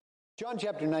John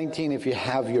chapter 19, if you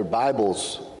have your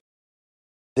Bibles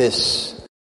this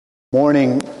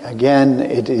morning, again,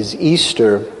 it is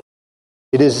Easter.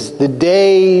 It is the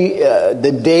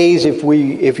days,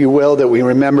 if you will, that we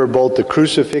remember both the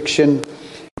crucifixion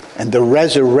and the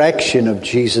resurrection of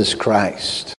Jesus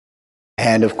Christ.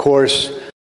 And of course,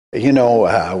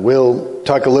 we'll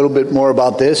talk a little bit more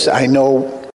about this. I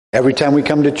know every time we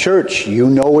come to church, you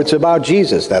know it's about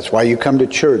Jesus. That's why you come to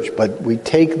church. But we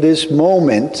take this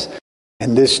moment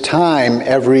and this time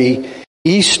every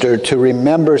Easter to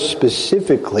remember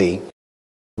specifically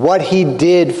what he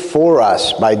did for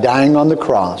us by dying on the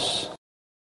cross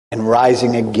and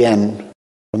rising again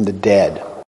from the dead.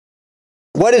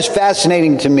 What is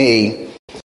fascinating to me,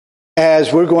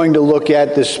 as we're going to look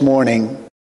at this morning,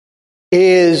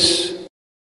 is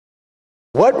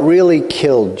what really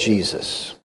killed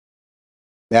Jesus.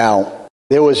 Now,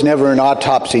 there was never an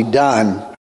autopsy done,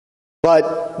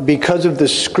 but because of the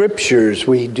scriptures,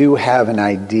 we do have an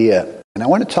idea. And I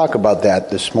want to talk about that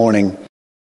this morning.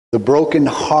 The broken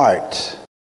heart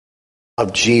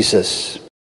of Jesus.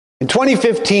 In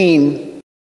 2015,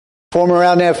 former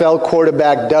NFL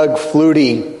quarterback Doug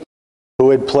Flutie,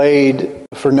 who had played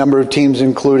for a number of teams,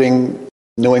 including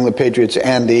New England Patriots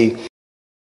and the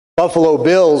Buffalo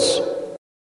Bills,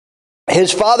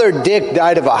 his father Dick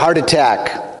died of a heart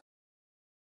attack.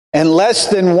 And less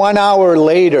than 1 hour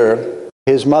later,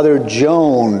 his mother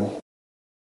Joan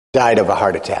died of a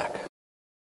heart attack.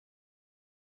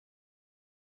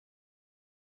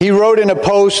 He wrote in a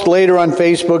post later on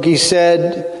Facebook, he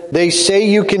said, "They say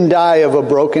you can die of a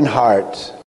broken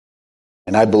heart."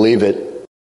 And I believe it.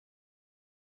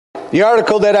 The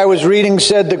article that I was reading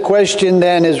said the question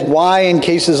then is why, in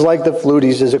cases like the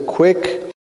Fluties, is a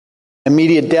quick,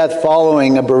 immediate death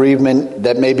following a bereavement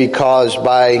that may be caused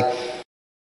by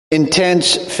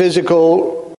intense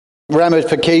physical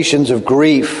ramifications of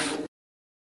grief.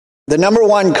 The number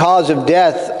one cause of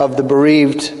death of the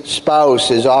bereaved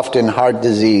spouse is often heart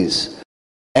disease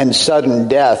and sudden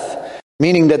death,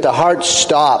 meaning that the heart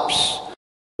stops.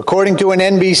 According to an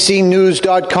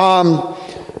NBCnews.com,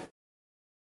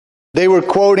 they were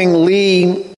quoting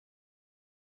Lee,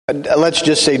 let's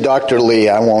just say Dr. Lee,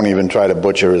 I won't even try to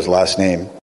butcher his last name.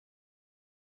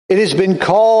 It has been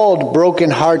called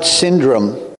broken heart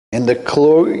syndrome, and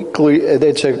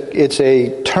it's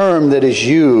a term that is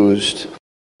used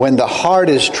when the heart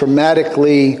is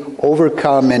traumatically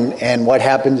overcome, and what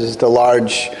happens is the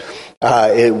large,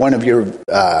 one of your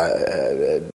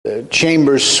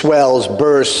chambers swells,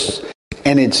 bursts,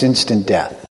 and it's instant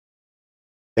death.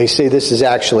 They say this is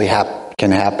actually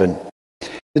can happen.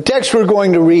 The text we're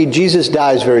going to read, Jesus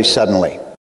dies very suddenly.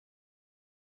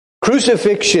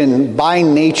 Crucifixion by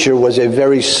nature was a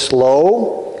very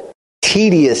slow,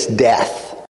 tedious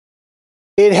death.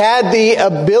 It had the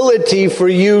ability for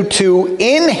you to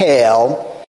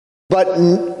inhale, but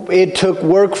it took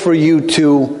work for you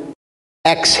to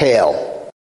exhale.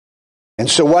 And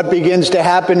so what begins to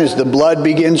happen is the blood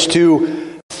begins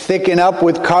to thicken up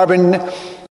with carbon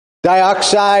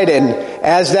dioxide, and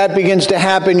as that begins to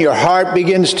happen, your heart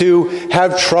begins to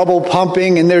have trouble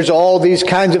pumping, and there's all these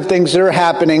kinds of things that are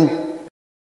happening,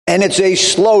 and it's a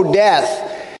slow death.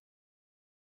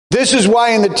 This is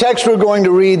why in the text we're going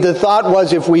to read, the thought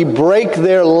was if we break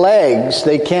their legs,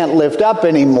 they can't lift up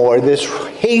anymore. This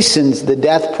hastens the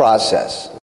death process.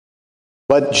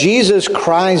 But Jesus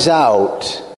cries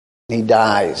out, he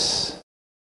dies.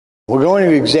 We're going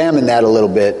to examine that a little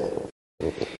bit.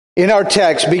 In our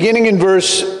text, beginning in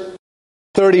verse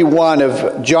 31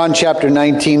 of John chapter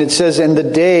 19, it says, "And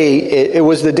it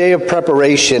was the day of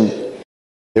preparation.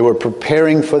 They were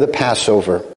preparing for the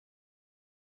Passover.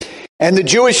 And the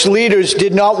Jewish leaders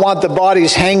did not want the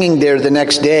bodies hanging there the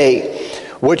next day,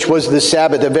 which was the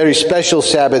Sabbath, a very special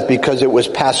Sabbath because it was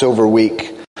Passover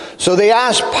week. So they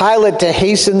asked Pilate to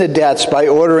hasten the deaths by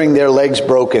ordering their legs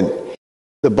broken.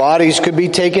 The bodies could be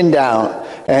taken down,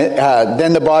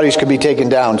 then the bodies could be taken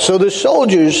down. So the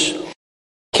soldiers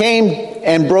came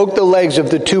and broke the legs of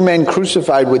the two men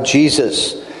crucified with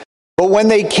Jesus. But when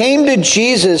they came to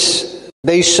Jesus,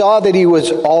 they saw that he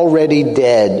was already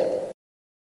dead.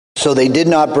 So they did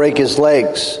not break his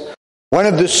legs. One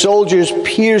of the soldiers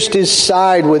pierced his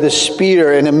side with a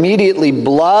spear, and immediately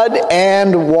blood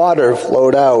and water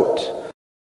flowed out.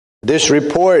 This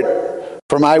report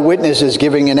from eyewitnesses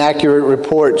giving an accurate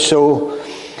report. So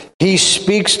he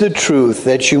speaks the truth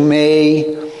that you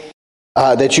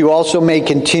also may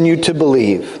continue to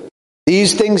believe.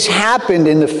 These things happened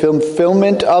in the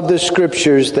fulfillment of the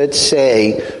scriptures that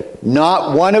say,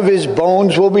 not one of his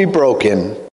bones will be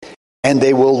broken, and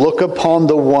they will look upon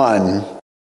the one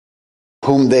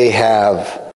whom they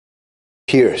have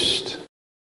pierced."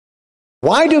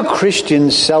 Why do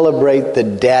Christians celebrate the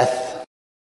death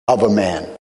of a man?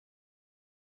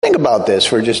 Think about this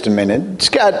for just a minute. It's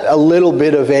got a little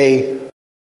bit of a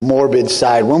morbid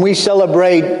side. When we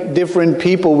celebrate different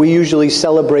people, we usually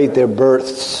celebrate their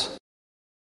births.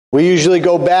 We usually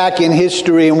go back in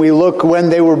history and we look when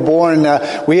they were born.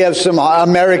 We have some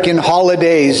American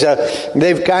holidays.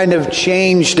 They've kind of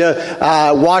changed.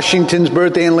 Washington's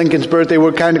birthday and Lincoln's birthday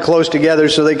were kind of close together,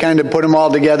 so they kind of put them all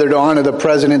together to honor the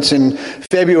presidents in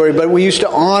February. But we used to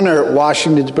honor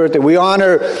Washington's birthday. We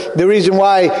honor the reason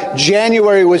why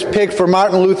January was picked for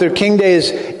Martin Luther King Day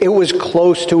is it was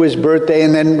close to his birthday,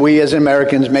 and then we as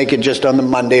Americans make it just on the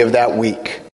Monday of that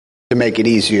week to make it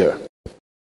easier.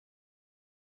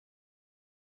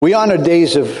 We honor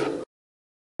days of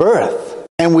birth,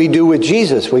 and we do with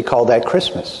Jesus. We call that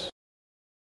Christmas.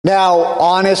 Now,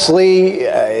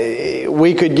 honestly,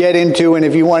 we could get into, and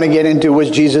if you want to get into,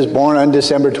 was Jesus born on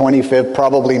December 25th?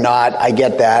 Probably not. I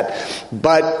get that.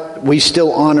 But we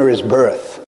still honor his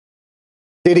birth.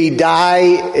 Did he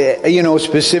die?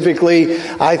 Specifically,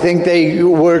 I think they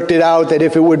worked it out that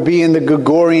if it would be in the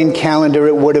Gregorian calendar,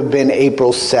 it would have been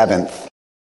April 7th.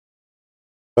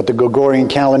 But the Gregorian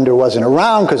calendar wasn't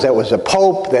around because that was a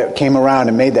pope that came around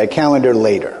and made that calendar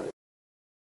later.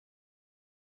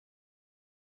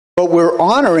 But we're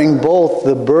honoring both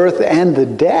the birth and the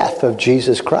death of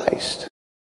Jesus Christ.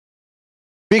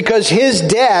 Because his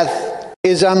death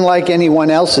is unlike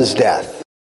anyone else's death.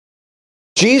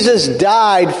 Jesus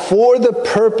died for the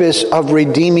purpose of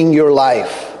redeeming your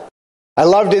life. I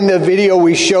loved in the video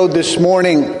we showed this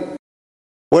morning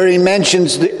where he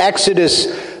mentions the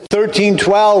Exodus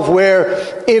 13:12,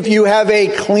 where if you have a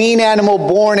clean animal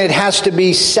born, it has to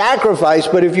be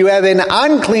sacrificed, but if you have an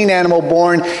unclean animal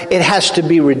born, it has to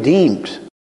be redeemed.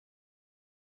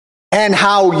 And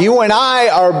how you and I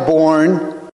are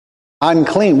born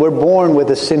unclean. We're born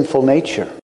with a sinful nature.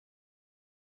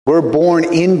 We're born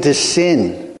into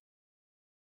sin.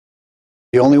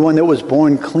 The only one that was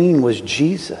born clean was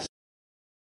Jesus.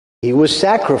 He was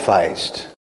sacrificed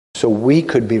so we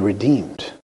could be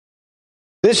redeemed.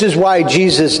 This is why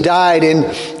Jesus died. In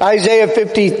Isaiah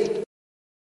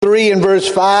 53 and verse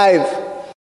 5,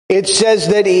 it says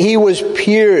that he was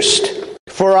pierced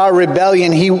for our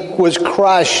rebellion. He was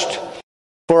crushed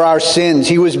for our sins.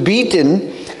 He was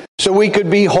beaten so we could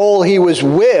be whole. He was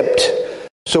whipped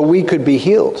so we could be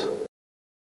healed.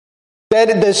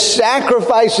 That the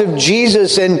sacrifice of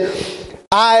Jesus, and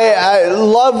I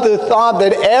love the thought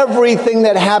that everything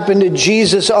that happened to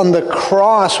Jesus on the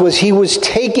cross was he was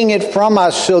taking it from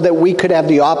us so that we could have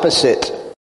the opposite.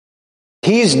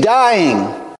 He's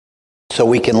dying so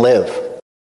we can live.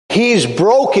 He's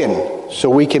broken so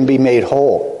we can be made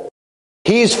whole.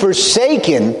 He's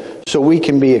forsaken so we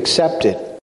can be accepted.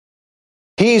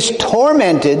 He's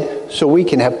tormented so we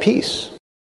can have peace.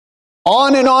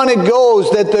 On and on it goes,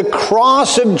 that the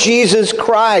cross of Jesus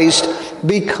Christ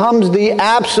becomes the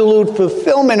absolute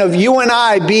fulfillment of you and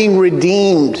I being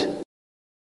redeemed.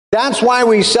 That's why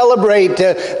we celebrate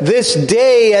this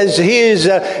day as his,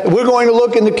 we're going to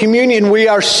look in the communion, we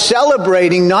are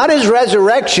celebrating not his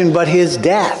resurrection, but his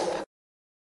death.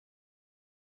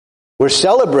 We're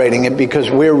celebrating it because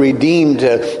we're redeemed.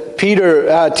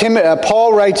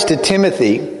 Paul writes to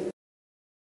Timothy,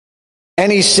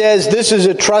 and he says, this is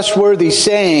a trustworthy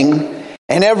saying,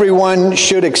 and everyone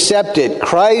should accept it.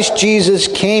 Christ Jesus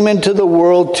came into the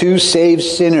world to save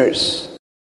sinners.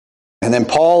 And then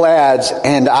Paul adds,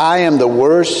 and I am the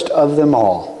worst of them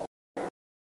all.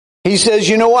 He says,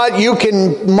 you know what? You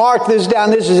can mark this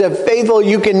down. This is a faithful,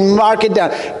 you can mark it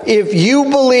down. If you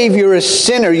believe you're a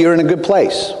sinner, you're in a good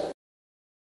place.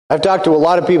 I've talked to a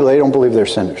lot of people, they don't believe they're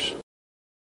sinners.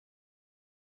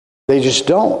 They just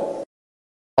don't.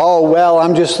 Oh, well,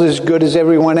 I'm just as good as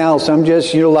everyone else. I'm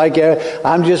just,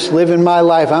 I'm just living my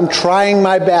life. I'm trying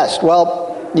my best.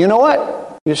 Well, you know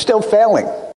what? You're still failing.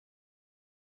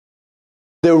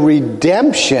 The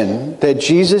redemption that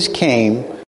Jesus came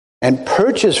and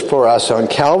purchased for us on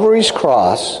Calvary's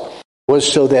cross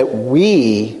was so that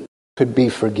we could be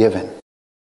forgiven.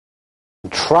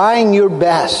 Trying your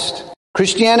best.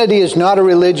 Christianity is not a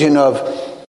religion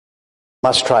of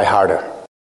must try harder.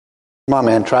 Come on,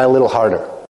 man, try a little harder.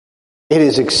 It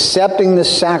is accepting the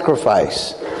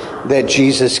sacrifice that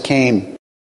Jesus came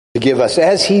to give us.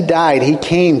 As he died, he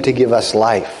came to give us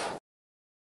life.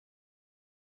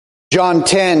 John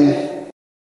 10,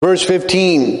 verse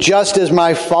 15, just as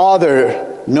my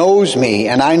Father knows me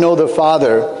and I know the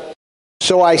Father,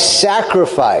 so I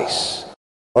sacrifice.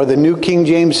 Or the New King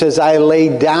James says, I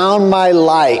lay down my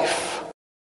life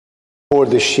for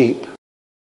the sheep.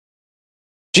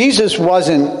 Jesus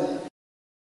wasn't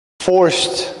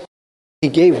forced He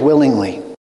gave willingly.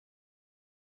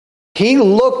 He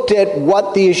looked at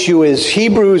what the issue is.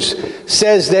 Hebrews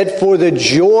says that for the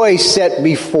joy set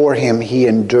before him, he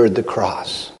endured the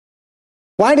cross.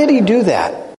 Why did he do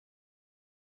that?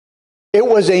 It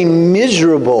was a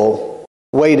miserable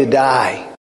way to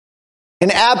die. An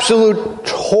absolute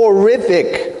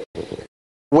horrific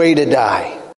way to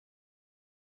die.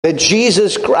 That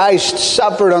Jesus Christ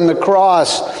suffered on the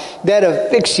cross, that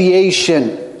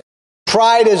asphyxiation,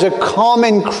 tried as a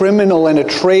common criminal and a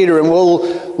traitor, and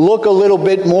we'll look a little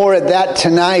bit more at that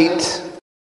tonight.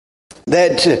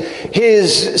 That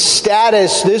his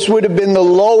status, this would have been the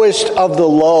lowest of the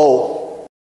low.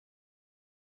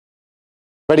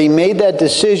 But he made that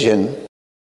decision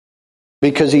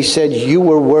because he said, you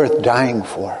were worth dying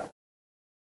for.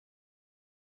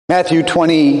 Matthew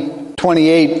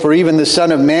 20:28, for even the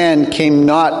Son of Man came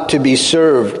not to be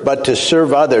served, but to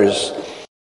serve others,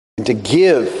 and to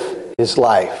give his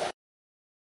life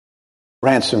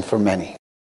ransom for many.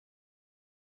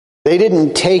 They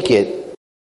didn't take it,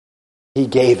 he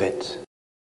gave it.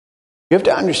 You have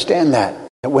to understand that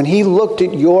when he looked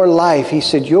at your life, he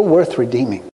said, you're worth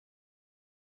redeeming.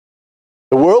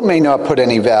 The world may not put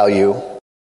any value.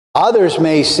 Others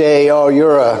may say, oh,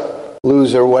 you're a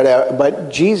loser, whatever.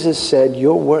 But Jesus said,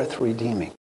 you're worth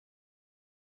redeeming.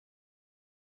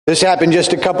 This happened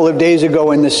just a couple of days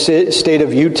ago in the state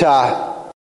of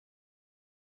Utah.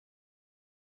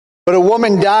 But a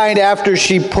woman died after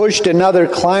she pushed another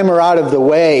climber out of the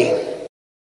way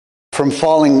from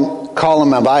falling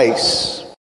column of ice.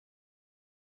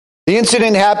 The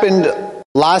incident happened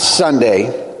last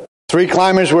Sunday. 3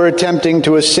 climbers were attempting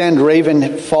to ascend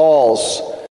Raven Falls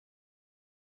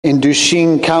in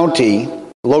Duchesne County,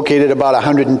 located about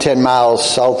 110 miles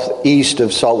southeast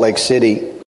of Salt Lake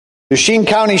City. Duchesne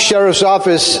County Sheriff's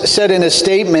Office said in a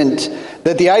statement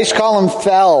that the ice column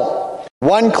fell.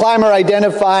 One climber,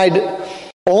 identified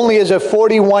only as a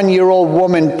 41-year-old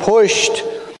woman, pushed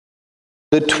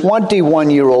the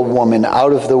 21-year-old woman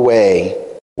out of the way,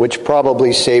 which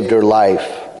probably saved her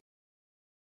life.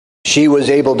 She was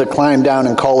able to climb down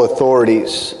and call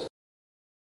authorities.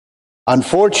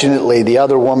 Unfortunately, the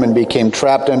other woman became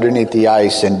trapped underneath the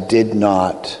ice and did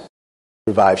not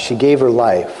survive. She gave her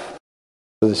life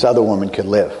so this other woman could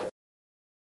live.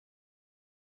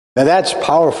 Now that's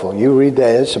powerful. You read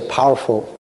that, it's a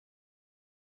powerful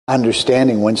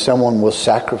understanding when someone will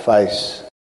sacrifice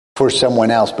for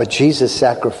someone else. But Jesus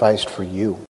sacrificed for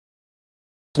you.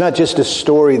 It's not just a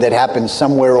story that happened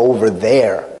somewhere over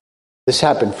there. This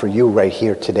happened for you right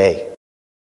here today.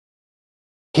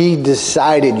 He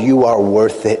decided you are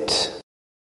worth it.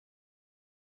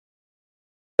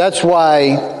 That's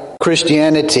why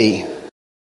Christianity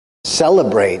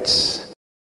celebrates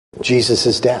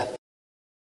Jesus' death.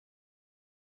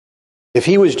 If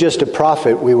he was just a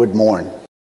prophet, we would mourn.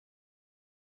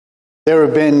 There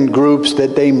have been groups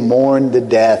that they mourn the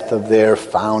death of their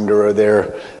founder or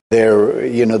their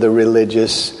the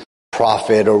religious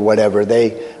prophet or whatever.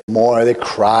 They mourn, they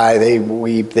cry, they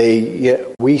weep,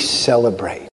 we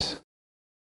celebrate.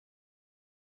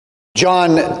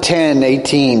 John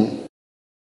 10:18.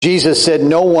 Jesus said,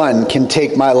 no one can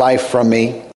take my life from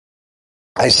me.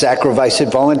 I sacrifice it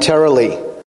voluntarily.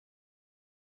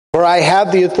 For I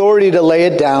have the authority to lay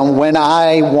it down when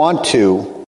I want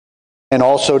to, and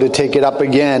also to take it up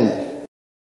again.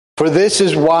 For this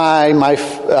is what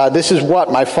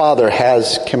my Father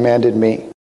has commanded me.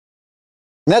 And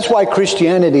that's why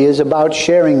Christianity is about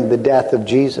sharing the death of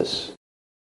Jesus.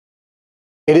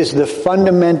 It is the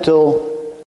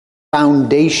fundamental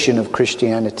foundation of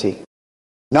Christianity,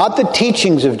 not the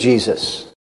teachings of Jesus.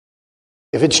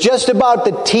 If it's just about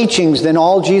the teachings, then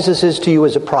all Jesus is to you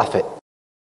is a prophet,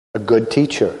 a good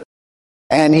teacher.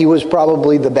 And he was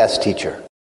probably the best teacher.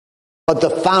 But the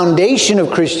foundation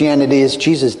of Christianity is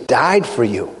Jesus died for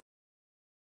you.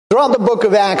 Throughout the book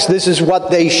of Acts, this is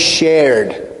what they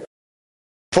shared.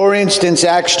 For instance,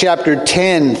 Acts chapter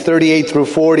 10, 38 through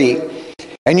 40.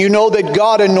 And you know that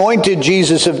God anointed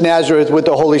Jesus of Nazareth with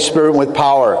the Holy Spirit and with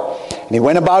power. And he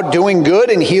went about doing good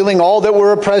and healing all that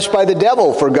were oppressed by the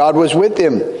devil, for God was with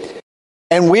him.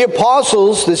 And we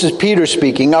apostles, this is Peter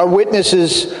speaking, are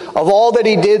witnesses of all that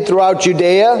he did throughout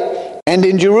Judea and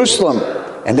in Jerusalem.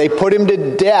 And they put him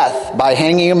to death by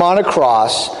hanging him on a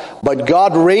cross. But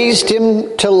God raised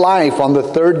him to life on the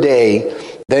third day.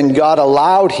 Then God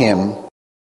allowed him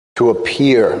to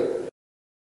appear.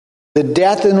 The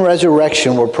death and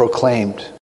resurrection were proclaimed.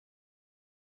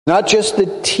 Not just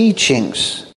the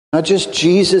teachings, not just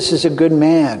Jesus is a good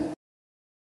man,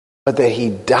 but that he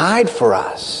died for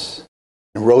us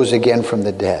and rose again from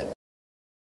the dead.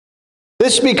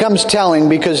 This becomes telling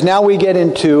because now we get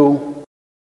into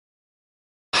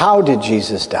How did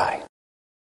Jesus die?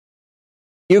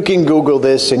 You can Google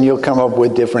this and you'll come up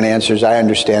with different answers. I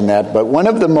understand that. But one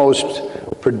of the most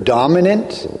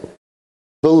predominant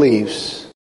beliefs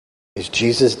is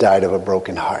Jesus died of a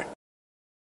broken heart.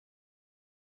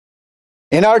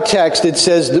 In our text, it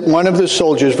says that one of the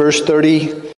soldiers, verse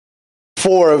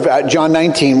 34 of John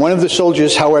 19, one of the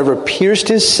soldiers, however, pierced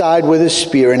his side with a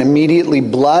spear, and immediately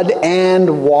blood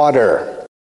and water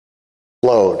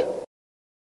flowed.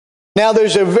 Now,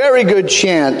 there's a very good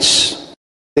chance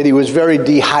that he was very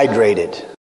dehydrated.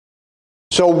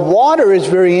 So water is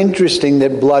very interesting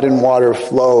that blood and water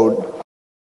flowed.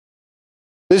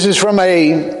 This is from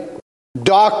a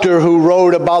doctor who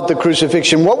wrote about the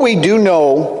crucifixion. What we do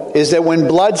know is that when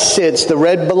blood sits, the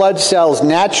red blood cells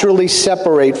naturally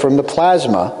separate from the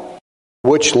plasma,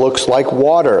 which looks like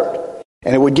water.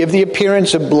 And it would give the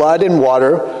appearance of blood and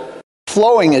water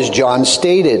flowing, as John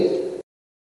stated.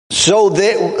 So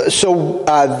there,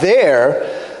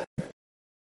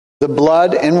 the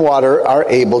blood and water are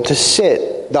able to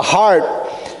sit. The heart,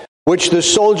 which the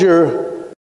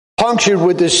soldier punctured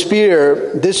with the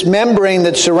spear, this membrane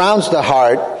that surrounds the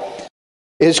heart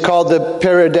is called the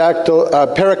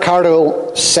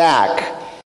pericardial sac.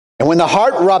 And when the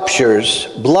heart ruptures,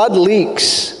 blood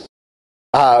leaks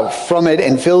from it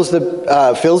and fills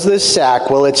this sac.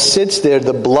 While it sits there,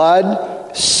 the blood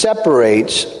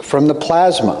separates from the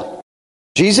plasma.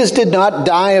 Jesus did not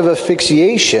die of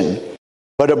asphyxiation,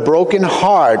 but a broken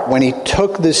heart when he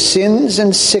took the sins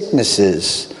and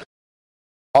sicknesses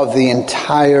of the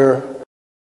entire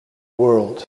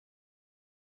world.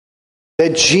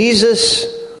 That Jesus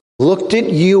looked at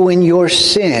you in your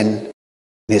sin and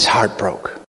his heart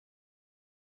broke.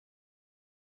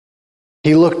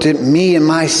 He looked at me and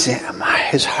my sin,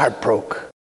 his heart broke.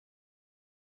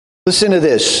 Listen to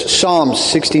this, Psalm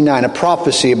 69, a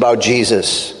prophecy about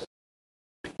Jesus.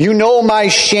 You know my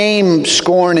shame,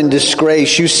 scorn, and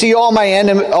disgrace. You see all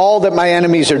that my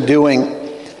enemies are doing.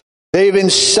 They've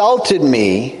insulted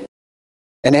me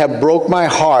and have broke my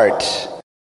heart,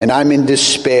 and I'm in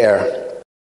despair.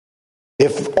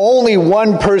 If only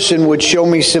one person would show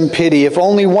me some pity, if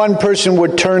only one person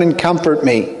would turn and comfort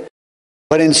me.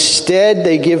 But instead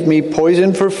they give me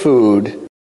poison for food.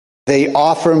 They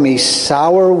offer me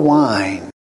sour wine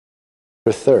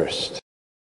for thirst.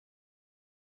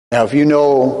 Now, if you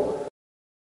know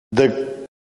the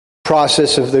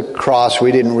process of the cross,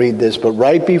 we didn't read this, but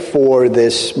right before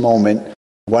this moment,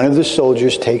 one of the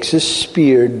soldiers takes a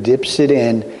spear, dips it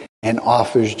in, and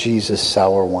offers Jesus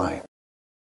sour wine.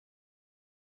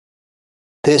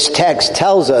 This text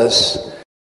tells us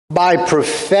by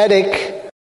prophetic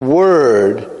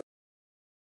word,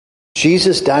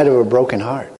 Jesus died of a broken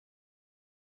heart.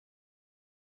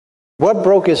 What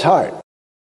broke his heart?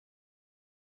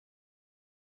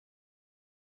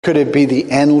 Could it be the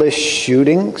endless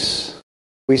shootings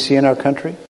we see in our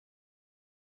country?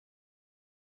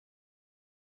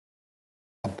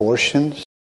 Abortions,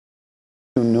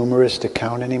 too numerous to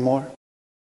count anymore?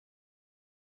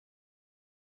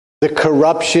 The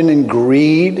corruption and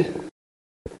greed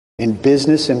in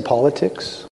business and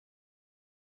politics?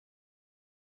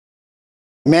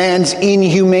 Man's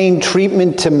inhumane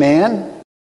treatment to man?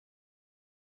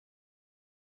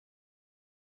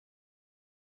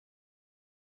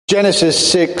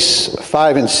 Genesis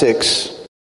 6:5 and 6.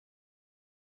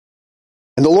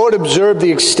 And the Lord observed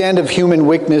the extent of human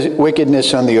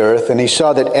wickedness on the earth, and he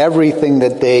saw that everything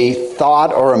that they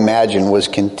thought or imagined was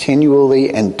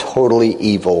continually and totally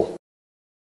evil.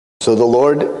 So the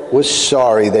Lord was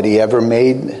sorry that he ever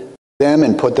made them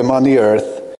and put them on the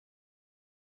earth.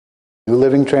 New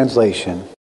Living Translation.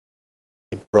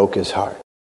 It broke his heart.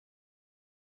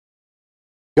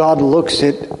 God looks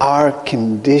at our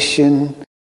condition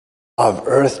of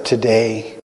earth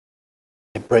today.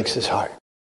 It breaks his heart.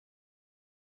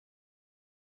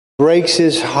 Breaks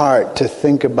his heart to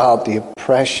think about the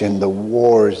oppression, the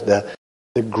wars, the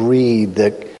greed,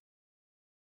 the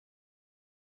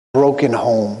broken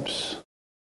homes,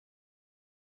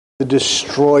 the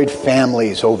destroyed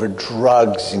families over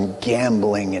drugs and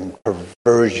gambling and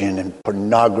perversion and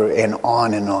pornography, and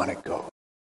on it goes.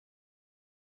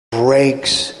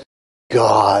 Breaks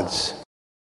God's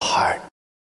heart.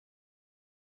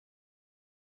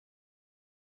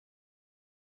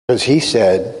 Because he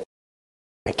said,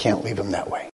 I can't leave them that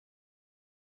way.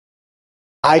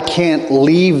 I can't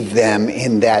leave them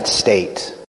in that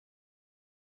state.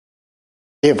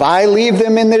 If I leave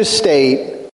them in their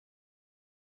state,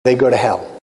 they go to hell.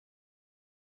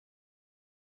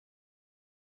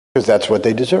 Because that's what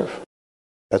they deserve.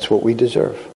 That's what we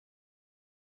deserve.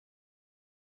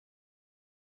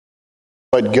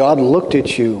 But God looked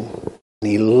at you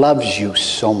And he loves you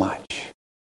so much.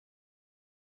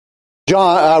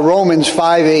 Romans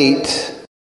 5:8.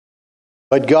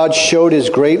 But God showed his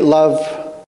great love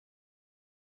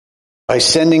by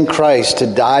sending Christ to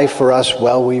die for us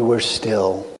while we were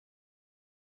still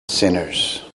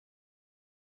sinners.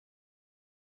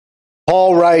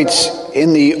 Paul writes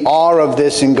in the awe of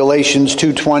this in Galatians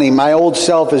 2:20, my old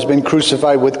self has been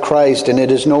crucified with Christ, and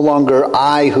it is no longer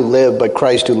I who live, but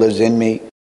Christ who lives in me.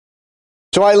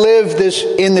 So I live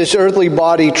in this earthly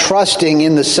body, trusting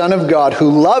in the Son of God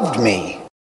who loved me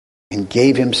and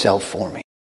gave himself for me.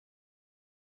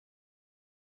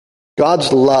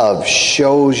 God's love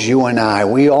shows you and I.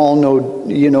 We all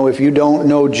know, if you don't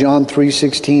know John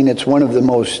 3:16, it's one of the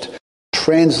most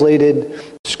translated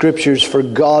scriptures. For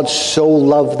God so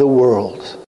loved the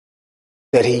world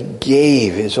that he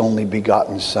gave his only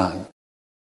begotten Son,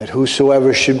 that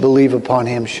whosoever should believe upon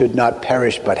him should not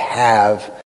perish but have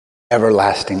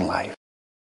everlasting life.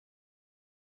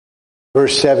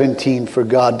 Verse 17, for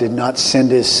God did not send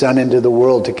his Son into the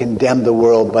world to condemn the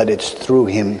world, but it's through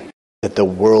him that the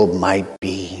world might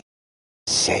be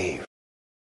saved.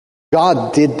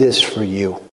 God did this for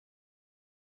you.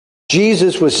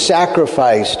 Jesus was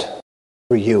sacrificed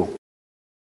for you,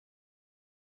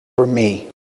 for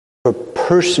me, for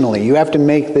personally. You have to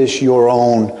make this your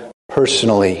own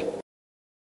personally.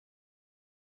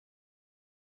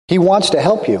 He wants to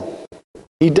help you.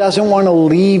 He doesn't want to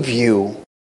leave you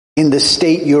in the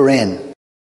state you're in.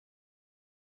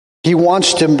 He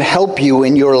wants to help you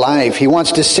in your life. He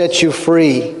wants to set you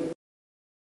free.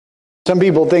 Some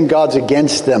people think God's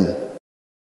against them,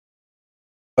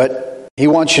 but he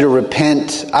wants you to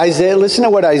repent. Listen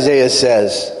to what Isaiah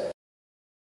says.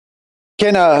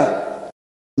 Can a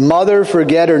mother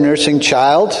forget her nursing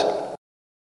child?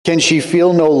 Can she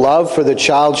feel no love for the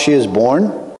child she has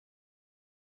born?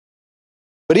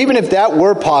 But even if that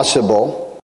were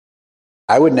possible,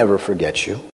 I would never forget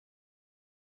you.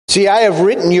 See, I have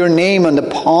written your name on the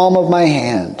palm of my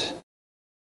hand.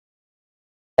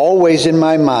 Always in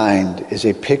my mind is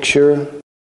a picture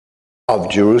of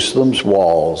Jerusalem's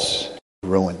walls,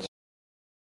 ruins.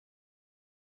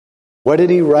 What did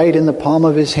he write in the palm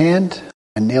of his hand?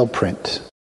 A nail print.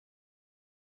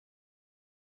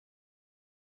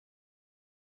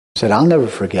 He said, I'll never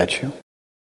forget you.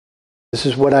 This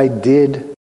is what I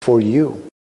did for you.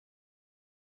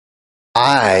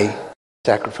 I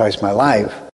sacrificed my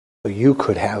life so you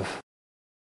could have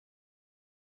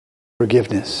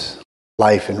forgiveness,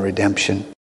 life, and redemption.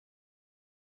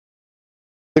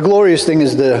 The glorious thing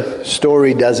is the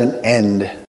story doesn't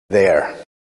end there.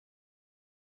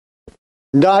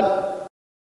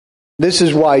 This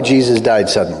is why Jesus died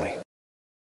suddenly.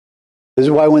 This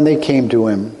is why when they came to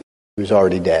him, he was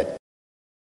already dead.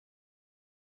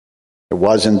 It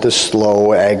wasn't the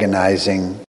slow,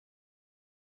 agonizing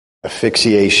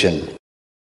asphyxiation,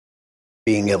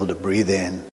 being able to breathe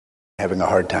in, having a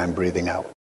hard time breathing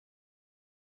out.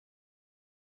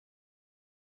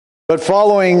 But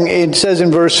following, it says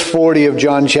in verse 40 of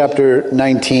John chapter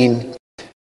 19,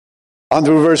 on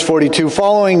through verse 42,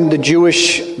 following the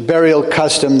Jewish burial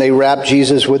custom, they wrapped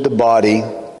Jesus' body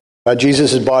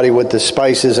with the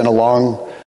spices and a long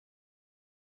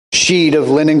sheet of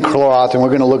linen cloth, and we're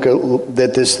going to look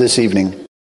at this evening.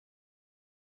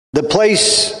 The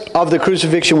place of the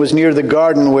crucifixion was near the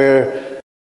garden where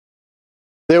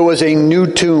there was a new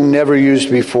tomb never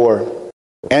used before.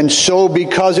 And so,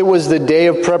 because it was the day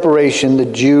of preparation, for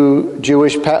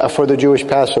the Jewish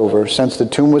Passover, since the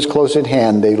tomb was close at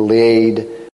hand, they laid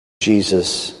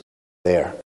Jesus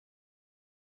there.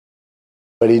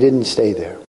 But he didn't stay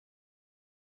there.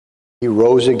 He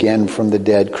rose again from the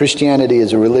dead. Christianity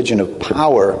is a religion of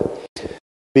power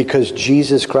because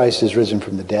Jesus Christ is risen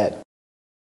from the dead.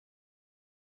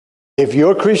 If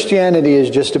your Christianity is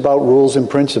just about rules and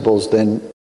principles, then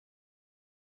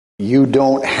you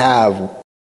don't have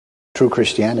true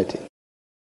Christianity.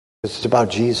 It's about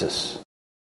Jesus.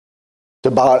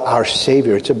 It's about our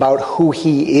Savior. It's about who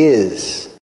he is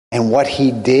and what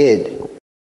he did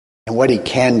and what he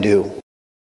can do.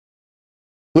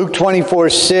 Luke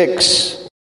 24:6,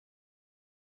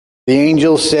 the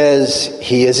angel says,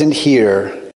 he isn't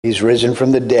here. He's risen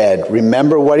from the dead.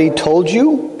 Remember what he told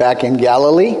you back in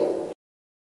Galilee?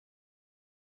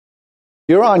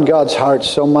 You're on God's heart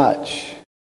so much.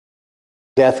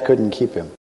 Death couldn't keep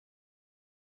him.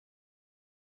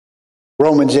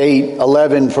 Romans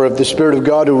 8:11, for if the Spirit of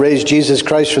God who raised Jesus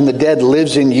Christ from the dead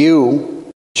lives in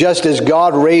you, just as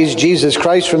God raised Jesus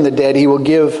Christ from the dead, he will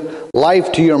give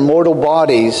life to your mortal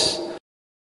bodies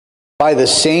by the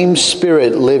same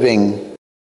Spirit living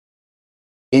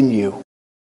in you.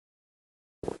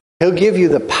 He'll give you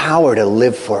the power to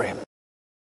live for him.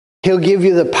 He'll give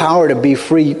you the power to be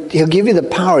free. He'll give you the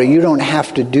power. You don't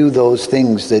have to do those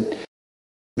things that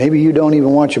maybe you don't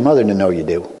even want your mother to know you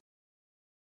do.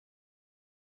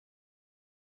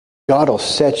 God will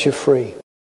set you free.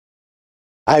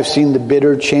 I've seen the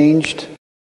bitter changed.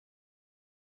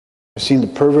 I've seen the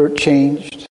pervert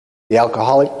changed. The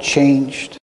alcoholic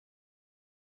changed.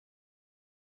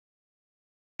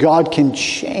 God can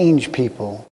change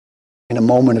people in a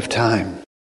moment of time.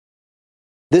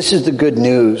 This is the good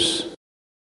news.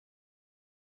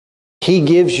 He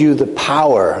gives you the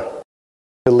power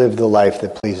to live the life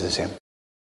that pleases Him.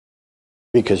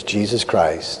 Because Jesus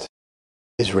Christ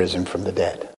is risen from the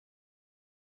dead.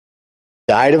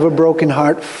 Died of a broken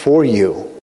heart for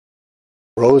you.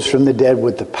 Rose from the dead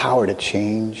with the power to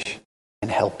change and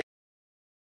help you.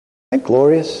 Isn't that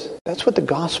glorious? That's what the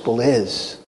gospel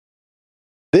is.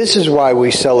 This is why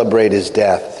we celebrate His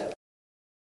death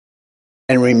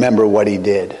and remember what He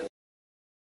did.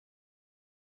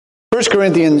 1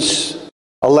 Corinthians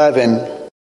 11,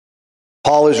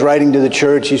 Paul is writing to the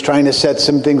church. He's trying to set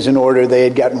some things in order. They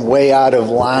had gotten way out of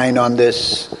line on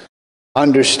this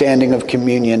understanding of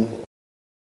communion.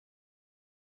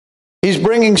 He's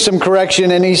bringing some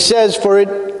correction, and he says,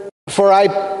 For I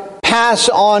pass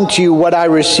on to you what I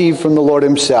received from the Lord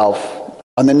Himself.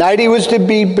 On the night He was to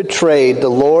be betrayed, the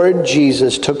Lord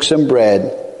Jesus took some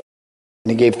bread,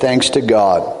 and He gave thanks to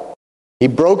God. He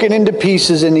broke it into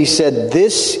pieces, and He said,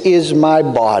 This is my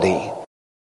body,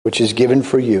 which is given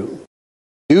for you.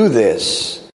 Do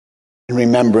this in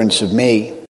remembrance of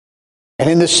me.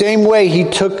 And in the same way, He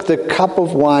took the cup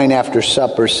of wine after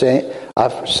supper,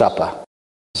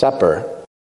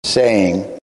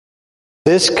 saying,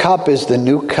 This cup is the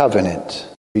new covenant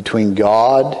between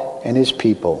God and His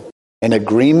people, an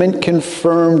agreement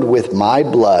confirmed with my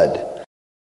blood.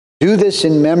 Do this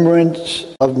in remembrance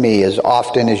of me as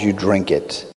often as you drink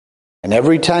it. And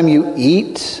every time you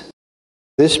eat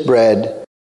this bread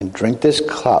and drink this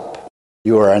cup,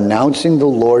 you are announcing the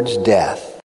Lord's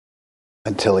death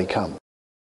until He comes.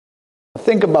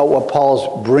 Think about what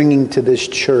Paul's bringing to this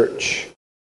church.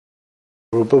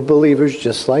 A group of believers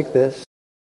just like this.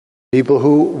 People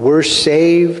who were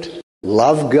saved,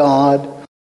 love God,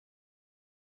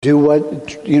 do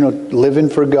what, living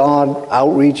for God,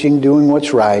 outreaching, doing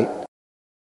what's right.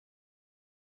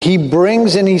 He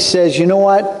brings and he says, you know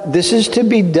what? This is to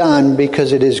be done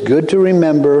because it is good to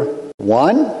remember,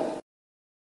 one,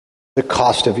 the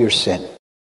cost of your sin.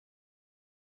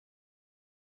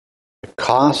 The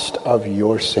cost of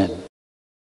your sin.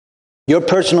 Your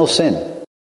personal sin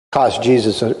cost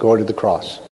Jesus to go to the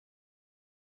cross.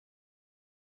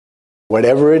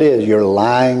 Whatever it is, you're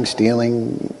lying,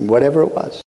 stealing, whatever it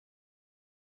was.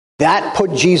 That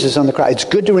put Jesus on the cross. It's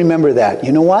good to remember that.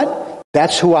 You know what?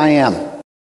 That's who I am.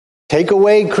 Take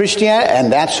away Christianity,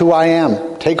 and that's who I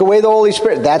am. Take away the Holy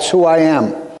Spirit, that's who I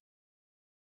am.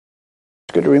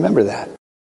 It's good to remember that.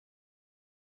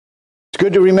 It's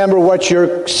good to remember what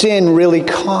your sin really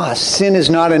costs. Sin is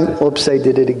not oops, I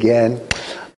did it again.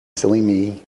 Silly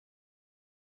me.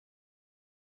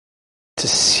 It's a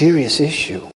serious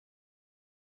issue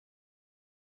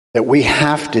that we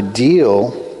have to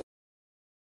deal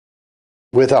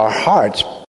with our hearts,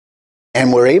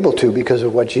 and we're able to because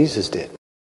of what Jesus did.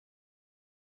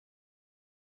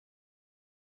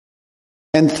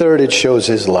 And third, it shows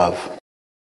His love.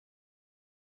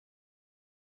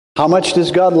 How much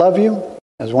does God love you?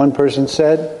 As one person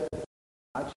said,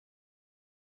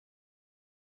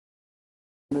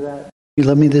 you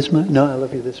love me this much? No, I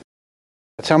love you this much.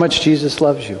 That's how much Jesus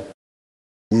loves you.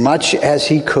 Much as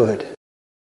He could.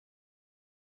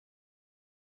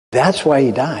 That's why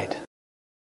He died.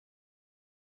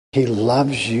 He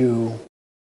loves you.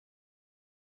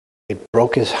 It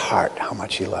broke His heart how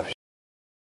much He loves you.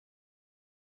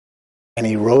 And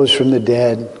He rose from the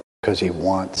dead because He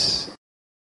wants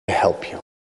to help you.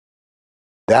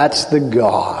 That's the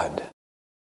God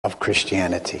of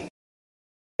Christianity.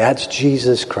 That's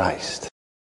Jesus Christ.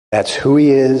 That's who He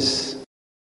is.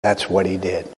 That's what He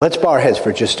did. Let's bow our heads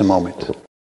for just a moment.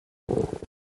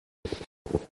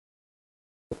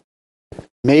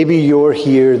 Maybe you're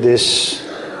here this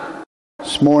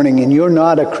morning and you're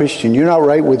not a Christian. You're not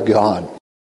right with God.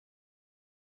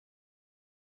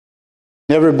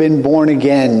 Never been born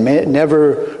again.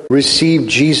 Never received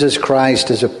Jesus Christ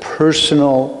as a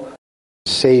personal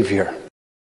Savior.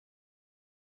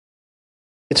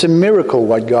 It's a miracle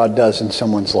what God does in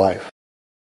someone's life.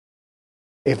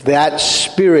 If that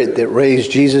Spirit that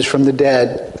raised Jesus from the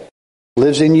dead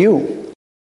lives in you,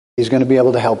 He's going to be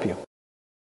able to help you.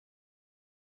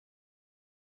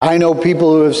 I know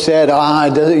people who have said,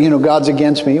 God's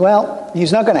against me. Well,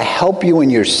 He's not going to help you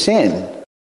in your sin.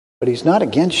 but he's not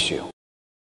against you.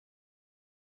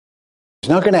 He's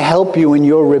not going to help you in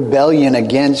your rebellion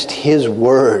against his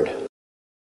word.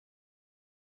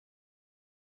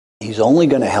 He's only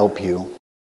going to help you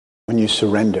when you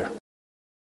surrender.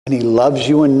 And he loves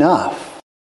you enough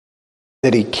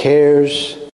that he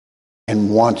cares and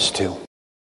wants to.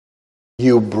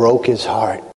 You broke his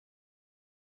heart.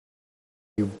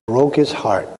 You broke his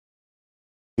heart.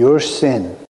 Your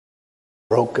sin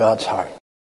broke God's heart.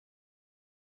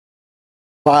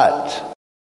 But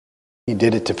he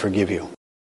did it to forgive you.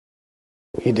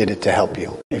 He did it to help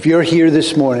you. If you're here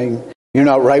this morning, you're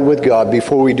not right with God,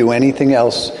 before we do anything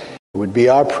else, it would be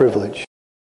our privilege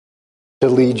to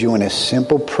lead you in a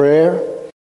simple prayer.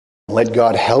 Let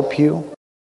God help you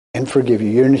and forgive you.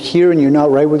 You're here and you're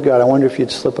not right with God. I wonder if you'd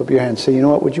slip up your hand and say, you know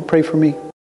what, would you pray for me?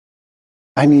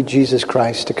 I need Jesus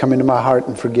Christ to come into my heart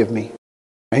and forgive me.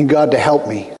 I need God to help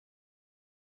me.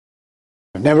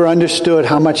 I've never understood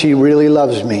how much he really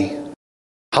loves me,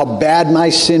 how bad my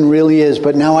sin really is,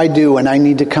 but now I do, and I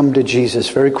need to come to Jesus.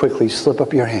 Very quickly, slip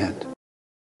up your hand.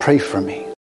 Pray for me.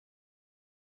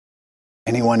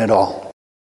 Anyone at all?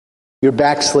 You're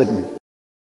backslidden.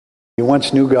 You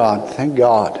once knew God. Thank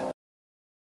God.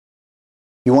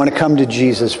 You want to come to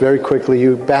Jesus very quickly.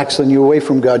 You backslidden. You're away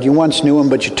from God. You once knew him,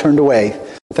 but you turned away.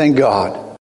 Thank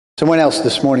God. Someone else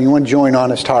this morning, you want to join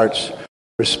Honest Hearts,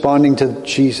 responding to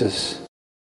Jesus,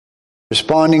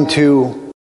 responding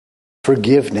to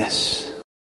forgiveness.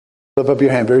 Flip up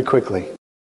your hand very quickly.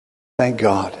 Thank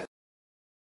God.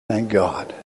 Thank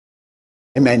God.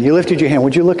 Amen. You lifted your hand.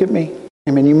 Would you look at me?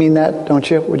 Amen. You mean that, don't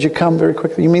you? Would you come very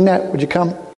quickly? You mean that? Would you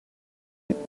come?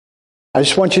 I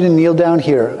just want you to kneel down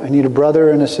here. I need a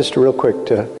brother and a sister real quick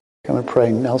to come and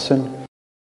pray. Nelson.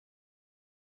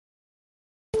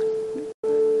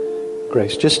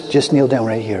 Grace, just kneel down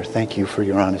right here. Thank you for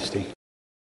your honesty.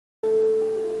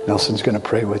 Nelson's going to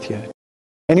pray with you.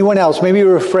 Anyone else? Maybe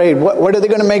you're afraid. What are they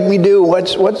going to make me do? What?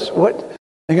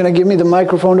 They're going to give me the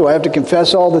microphone? Do I have to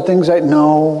confess all the things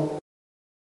No,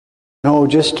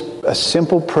 just a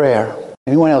simple prayer.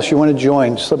 Anyone else you want to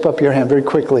join? Slip up your hand very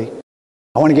quickly.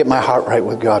 I want to get my heart right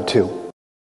with God too.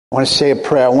 I want to say a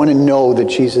prayer. I want to know that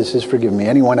Jesus has forgiven me.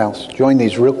 Anyone else? Join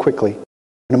these real quickly. I'm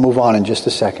going to move on in just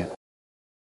a second.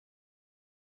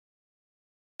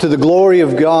 To the glory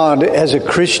of God, as a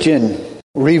Christian,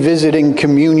 revisiting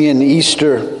communion,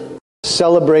 Easter,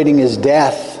 celebrating his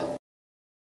death,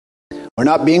 we're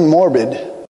not being morbid.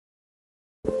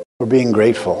 We're being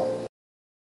grateful.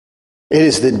 It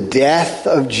is the death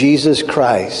of Jesus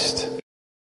Christ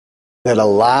that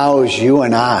allows you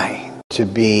and I to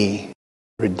be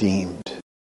redeemed.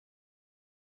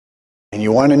 And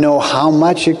you want to know how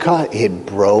much it cost? It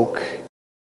broke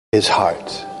his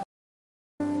heart.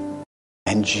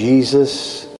 And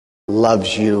Jesus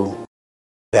loves you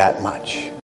that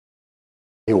much.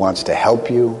 He wants to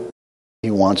help you. He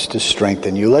wants to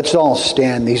strengthen you. Let's all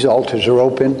stand. These altars are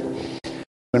open.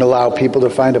 We're going to allow people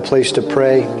to find a place to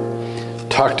pray,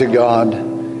 talk to God.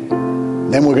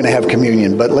 Then we're going to have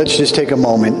communion. But let's just take a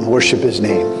moment and worship his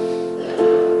name.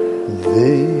 This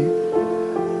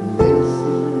is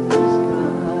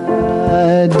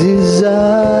my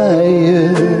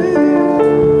desire.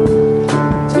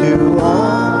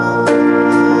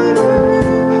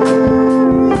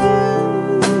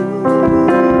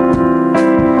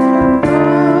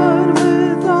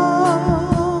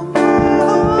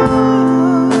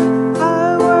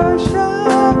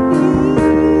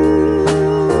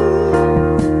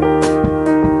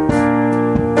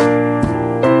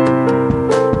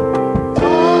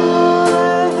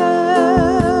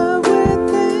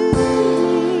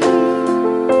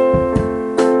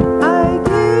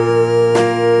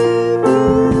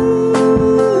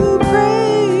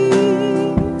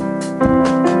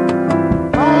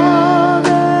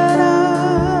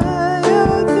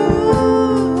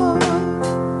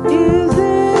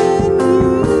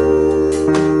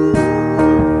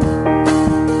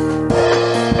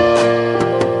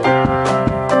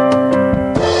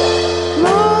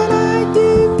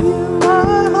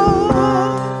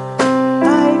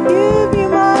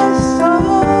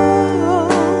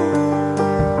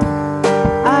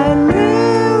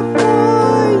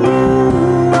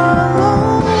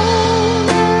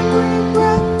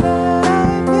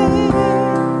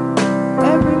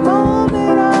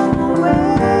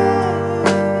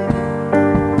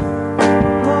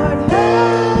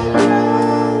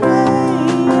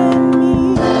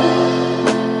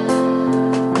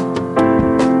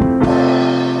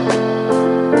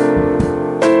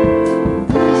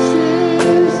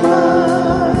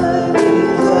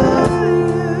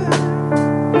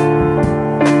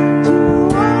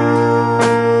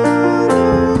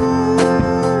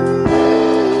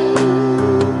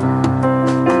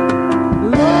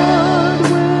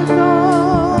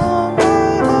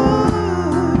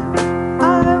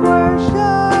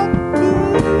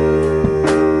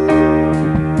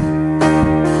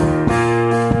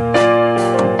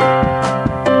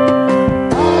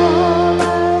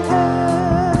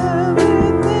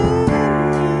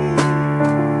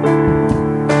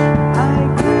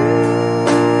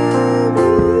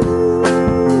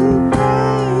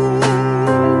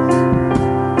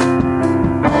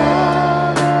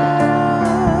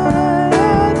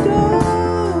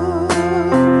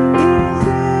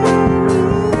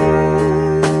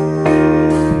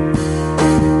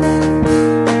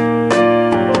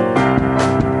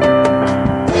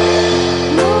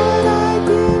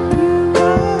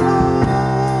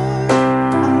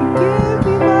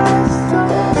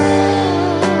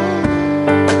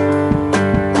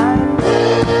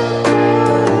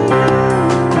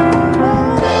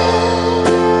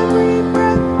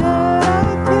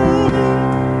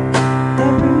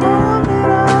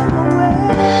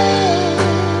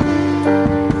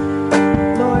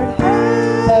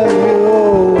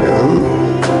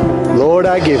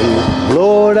 I give you.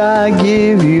 Lord, I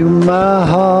give you my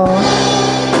heart,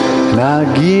 and I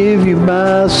give you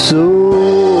my soul.